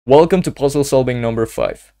Welcome to puzzle solving number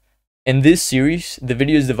 5. In this series, the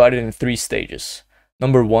video is divided in 3 stages.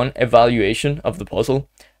 Number 1, evaluation of the puzzle.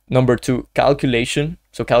 Number 2, calculation,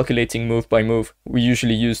 so calculating move by move. We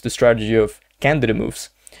usually use the strategy of candidate moves.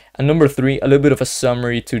 And number 3, a little bit of a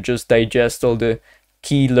summary to just digest all the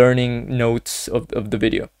key learning notes of the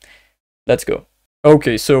video. Let's go.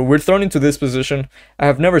 Okay, so we're thrown into this position. I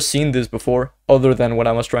have never seen this before, other than when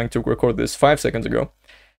I was trying to record this 5 seconds ago.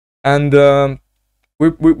 And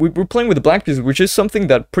we're playing with the black pieces, which is something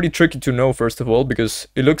that pretty tricky to know, first of all, because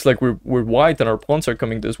it looks like we're white and our pawns are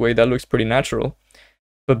coming this way. That looks pretty natural.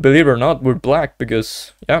 But believe it or not, we're black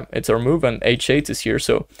because, yeah, it's our move and h8 is here.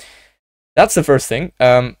 So that's the first thing.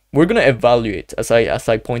 We're going to evaluate, as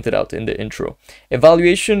I pointed out in the intro.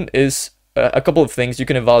 Evaluation is a couple of things. You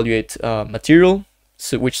can evaluate material,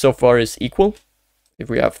 which so far is equal. If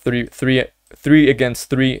we have three against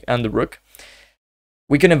 3 and the rook.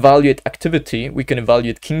 We can evaluate activity, we can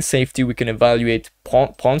evaluate king safety, we can evaluate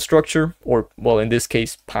pawn structure, or, well, in this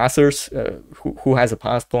case, passers, who has a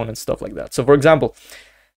passed pawn and stuff like that. So, for example,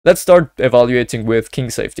 let's start evaluating with king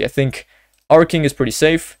safety. I think our king is pretty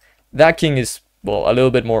safe. That king is, well, a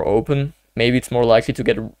little bit more open. Maybe it's more likely to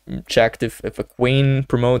get checked if a queen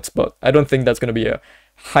promotes, but I don't think that's going to be a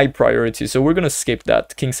high priority. So we're going to skip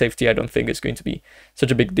that. King safety, I don't think is going to be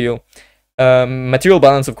such a big deal. Material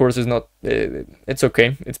balance, of course, is not. It's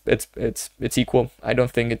okay. It's equal. I don't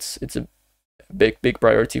think it's a big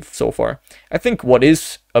priority so far. I think what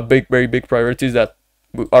is a very big priority is that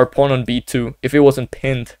our pawn on b2, if it wasn't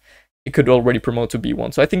pinned, it could already promote to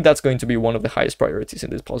b1. So I think that's going to be one of the highest priorities in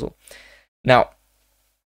this puzzle. Now,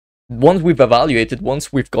 once we've evaluated,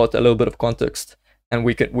 once we've got a little bit of context, and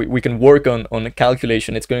we can work on a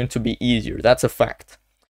calculation, it's going to be easier. That's a fact.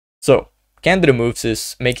 So candidate moves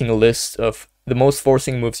is making a list of the most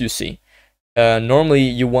forcing moves you see. Normally,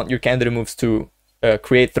 you want your candidate moves to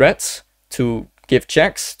create threats, to give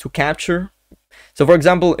checks, to capture. So, for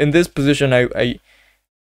example, in this position, I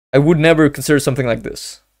would never consider something like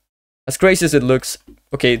this. As crazy as it looks,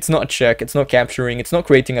 okay, it's not a check, it's not capturing, it's not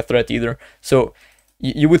creating a threat either. So,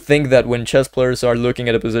 you would think that when chess players are looking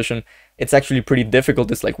at a position, it's actually pretty difficult.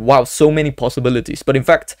 It's like, wow, so many possibilities. But in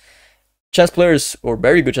fact, chess players, or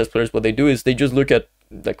very good chess players, what they do is they just look at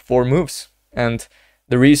like 4 moves, and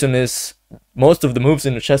the reason is most of the moves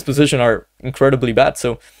in the chess position are incredibly bad.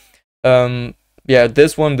 So yeah,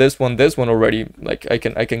 this one already, like I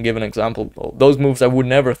can give an example. Those moves I would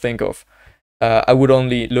never think of. I would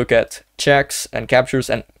only look at checks and captures,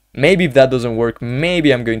 and maybe if that doesn't work,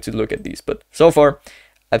 maybe I'm going to look at these. But so far,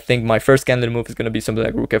 I think my first candidate move is going to be something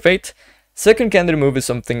like rook f8. Second candidate move is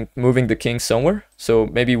something moving the king somewhere, so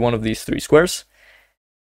maybe one of these 3 squares.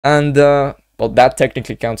 And, well, that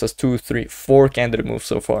technically counts as 2, 3, 4 candidate moves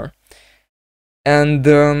so far. And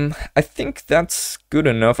I think that's good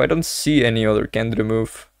enough. I don't see any other candidate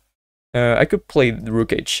move. I could play the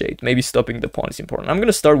rook h8. Maybe stopping the pawn is important. I'm going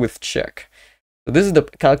to start with check. So this is the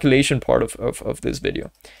calculation part of this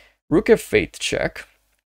video. Rook f8 check.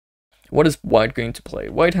 What is white going to play?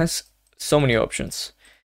 White has so many options.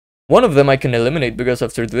 One of them I can eliminate because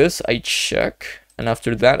after this I check, and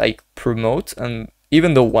after that I promote, and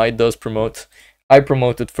even though white does promote, I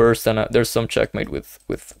promoted first, and there's some checkmate with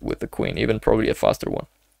the queen, even probably a faster one.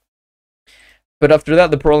 But after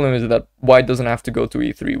that, the problem is that white doesn't have to go to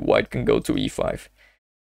e3, white can go to e5.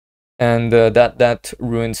 And that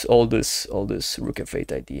ruins all this rook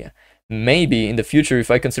f8 idea. Maybe in the future, if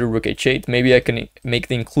I consider rook h8, maybe I can make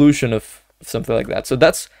the inclusion of something like that. So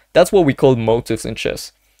that's what we call motives in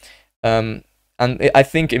chess. And I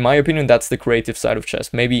think, in my opinion, that's the creative side of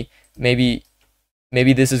chess. Maybe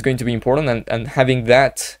this is going to be important, and having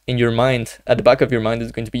that in your mind, at the back of your mind,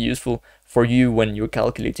 is going to be useful for you when you're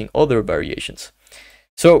calculating other variations.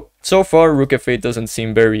 So far, rook f8 doesn't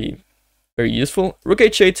seem very useful. Rook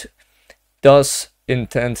h8 does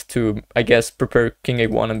intend to, I guess, prepare king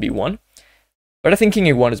a1 and b1. But I think king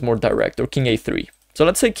a1 is more direct, or king a3. So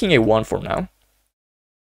let's say king a1 for now.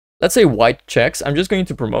 Let's say white checks. I'm just going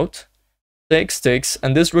to promote. Takes,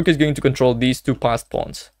 and this rook is going to control these 2 passed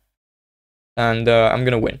pawns. And I'm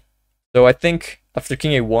going to win. So I think after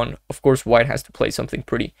king a1, of course, white has to play something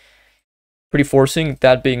pretty forcing,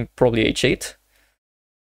 that being probably h8.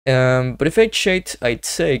 But if h8,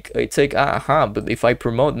 I take, aha, but if I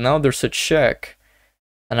promote, now there's a check.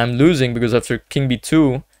 And I'm losing because after king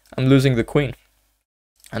b2, I'm losing the queen.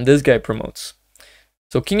 And this guy promotes.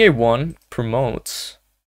 So king a1 promotes.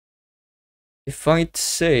 If I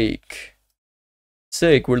take,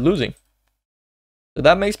 we're losing. So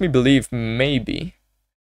that makes me believe maybe,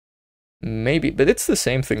 but it's the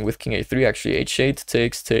same thing with king a3 actually. h8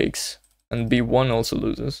 takes, and b1 also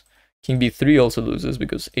loses. King b3 also loses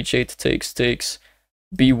because h8 takes,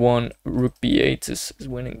 b1, rook b8 is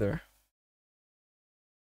winning there.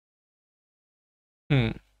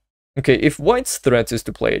 Okay, if white's threat is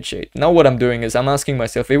to play h8, now what I'm doing is I'm asking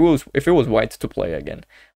myself, if it was white to play again,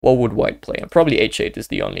 what would white play? And probably h8 is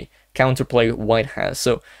the only counterplay white has.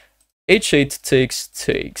 So h8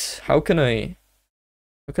 takes. How can I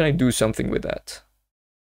do something with that?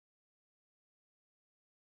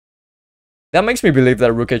 That makes me believe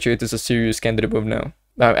that rook h8 is a serious candidate move now.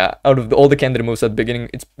 Out of all the candidate moves at the beginning,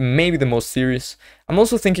 it's maybe the most serious. I'm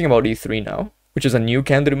also thinking about e3 now, which is a new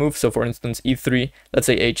candidate move. So for instance, e3, let's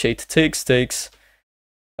say h8 takes.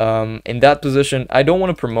 In that position, I don't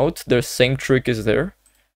want to promote. The same trick is there,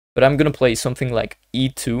 but I'm gonna play something like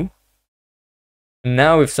e2.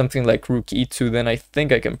 Now if something like rook e2, then I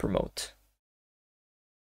think I can promote.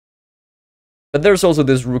 But there's also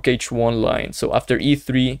this rook h1 line. So after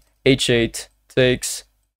e3, h8 takes,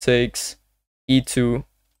 e2,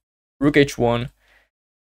 rook h1.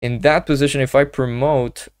 In that position, if I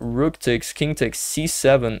promote, rook takes, king takes,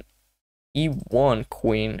 c7, e1,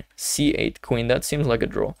 queen, c8, queen, that seems like a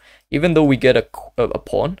draw. Even though we get a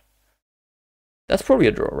pawn, that's probably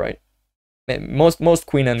a draw, right? Most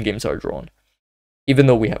queen endgames are drawn, even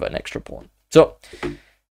though we have an extra pawn. So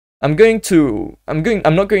I'm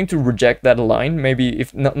not going to reject that line. Maybe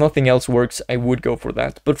if nothing else works, I would go for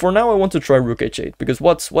that. But for now, I want to try rook h8 because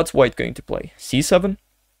what's white going to play? c7.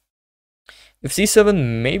 If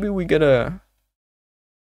c7, maybe we get a...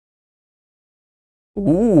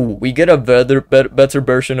 Ooh, we get a better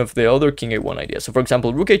version of the other king a1 idea. So for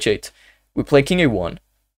example, rook h8, we play king a1.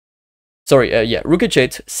 Sorry, yeah, rook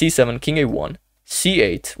h8, c7, king a1,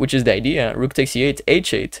 c8, which is the idea. Rook takes e8,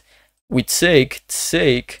 h8. We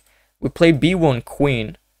take, we play b1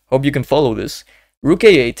 queen. Hope you can follow this. Rook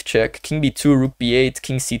a8 check, king b2, rook b8,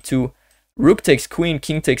 king c2. Rook takes queen,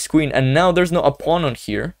 king takes queen, and now there's no a pawn on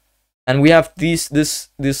here. And we have this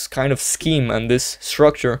kind of scheme and this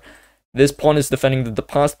structure. This pawn is defending the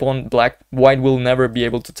passed pawn. White will never be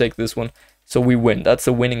able to take this one, so we win. That's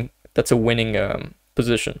a winning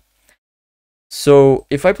position. So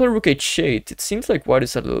if I play rook h8, it seems like white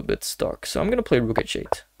is a little bit stuck. So I'm gonna play rook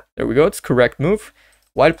h8. There we go. It's correct move.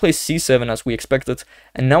 White plays c7 as we expected.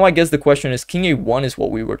 And now I guess the question is, king a1 is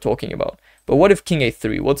what we were talking about. But what if king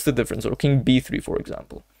a3? What's the difference? Or king b3, for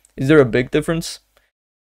example. Is there a big difference?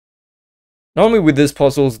 Normally with these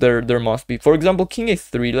puzzles, there must be. For example, king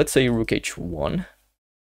a3, let's say rook h1.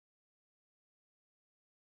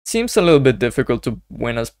 Seems a little bit difficult to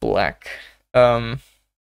win as black. So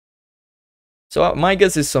my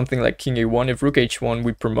guess is something like king a1. If rook h1,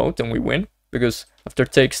 we promote and we win. Because after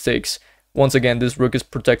takes, once again, this rook is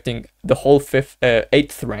protecting the whole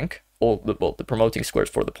 8th rank. All the promoting squares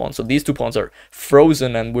for the pawn. So these two pawns are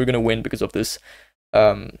frozen and we're going to win because of this,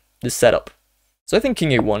 this setup. So I think king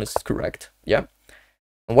a1 is correct, yeah.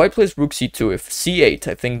 And white plays rook c2. If c8,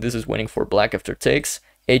 I think this is winning for black after takes.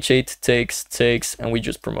 h8 takes, and we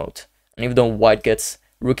just promote. And even though white gets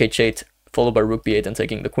rook h8 followed by rook b8 and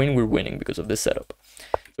taking the queen, we're winning because of this setup.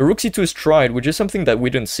 So rook c2 is tried, which is something that we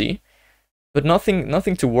didn't see. But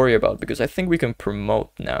nothing to worry about because I think we can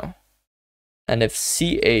promote now. And if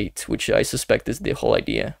c8, which I suspect is the whole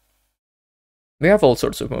idea. We have all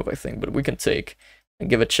sorts of move, I think, but we can take and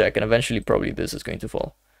give a check, and eventually probably this is going to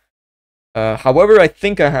fall. However, I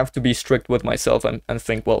think I have to be strict with myself and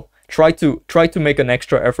think, well, try to make an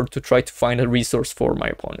extra effort to try to find a resource for my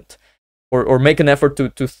opponent, or make an effort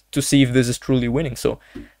to see if this is truly winning. So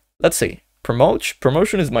let's see,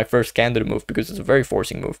 promotion is my first candidate move because it's a very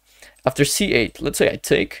forcing move. After c8, let's say I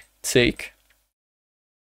take.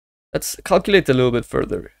 Let's calculate a little bit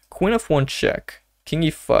further. Queen f1 check, king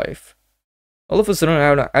e5. All of a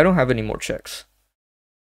sudden I don't have any more checks.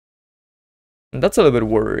 And that's a little bit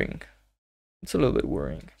worrying. It's a little bit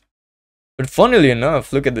worrying. But funnily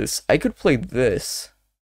enough, look at this. I could play this.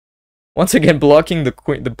 Once again, blocking the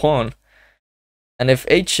pawn. And if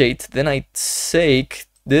h8, then I take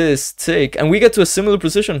this, and we get to a similar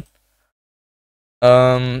position.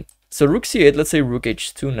 So rook c8, let's say rook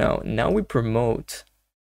h2 now. Now we promote.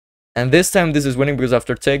 And this time this is winning because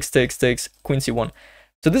after takes, queen c1.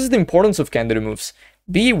 So this is the importance of candidate moves.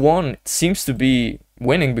 b1 seems to be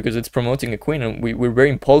winning because it's promoting a queen, and we're very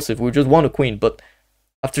impulsive. We just want a queen, but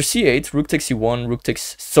after c8, rook takes c1, rook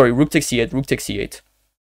takes c8, rook takes c8.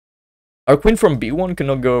 Our queen from b1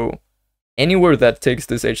 cannot go anywhere that takes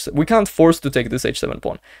this h7. We can't force to take this h7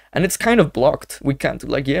 pawn, and it's kind of blocked. We can't,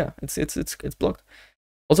 like, yeah, it's blocked.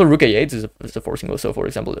 Also, rook a8 is a forcing move. So, for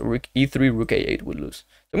example, rook e3, rook a8 would lose.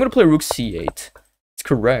 So I'm gonna play rook c8. It's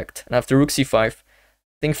correct. And after rook c5, I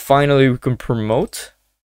think finally we can promote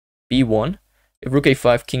b1. If rook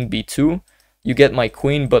a5, king b2, you get my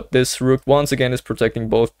queen, but this rook once again is protecting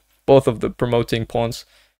both of the promoting pawns.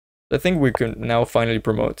 I think we can now finally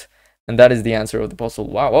promote. And that is the answer of the puzzle.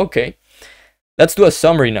 Wow, okay. Let's do a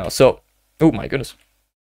summary now. So, oh my goodness.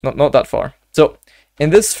 Not that far. So, in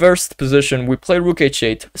this first position, we play rook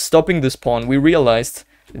h8, stopping this pawn. We realized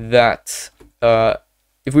that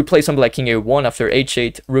if we play something like king a1 after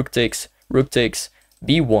h8, rook takes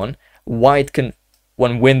b1, white can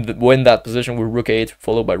win that position with rook a8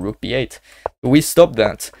 followed by rook b8. We stop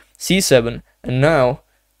that. c7, and now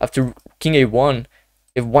after king a1,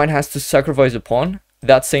 if white has to sacrifice a pawn,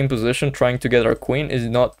 that same position trying to get our queen is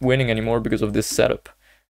not winning anymore because of this setup.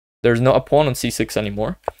 There's not a pawn on c6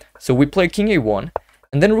 anymore. So we play king a1,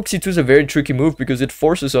 and then rook c2 is a very tricky move because it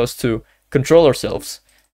forces us to control ourselves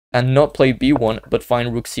and not play b1 but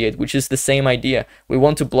find rook c8, which is the same idea. We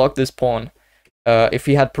want to block this pawn. If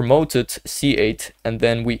he had promoted c8 and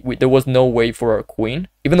then there was no way for our queen,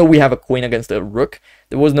 even though we have a queen against a rook,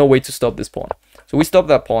 there was no way to stop this pawn. So we stop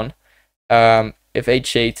that pawn. If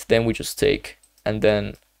h8, then we just take, and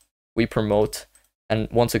then we promote, and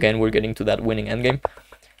once again we're getting to that winning endgame.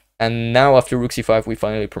 And now after rook c5 we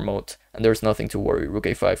finally promote, and there's nothing to worry. Rook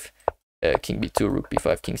a5, king b2, rook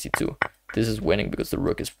b5, king c2. This is winning because the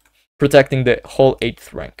rook is protecting the whole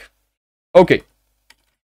 8th rank. Okay,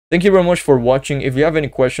 thank you very much for watching. If you have any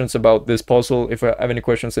questions about this puzzle, if you have any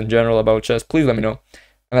questions in general about chess, please let me know.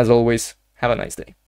 And as always, have a nice day.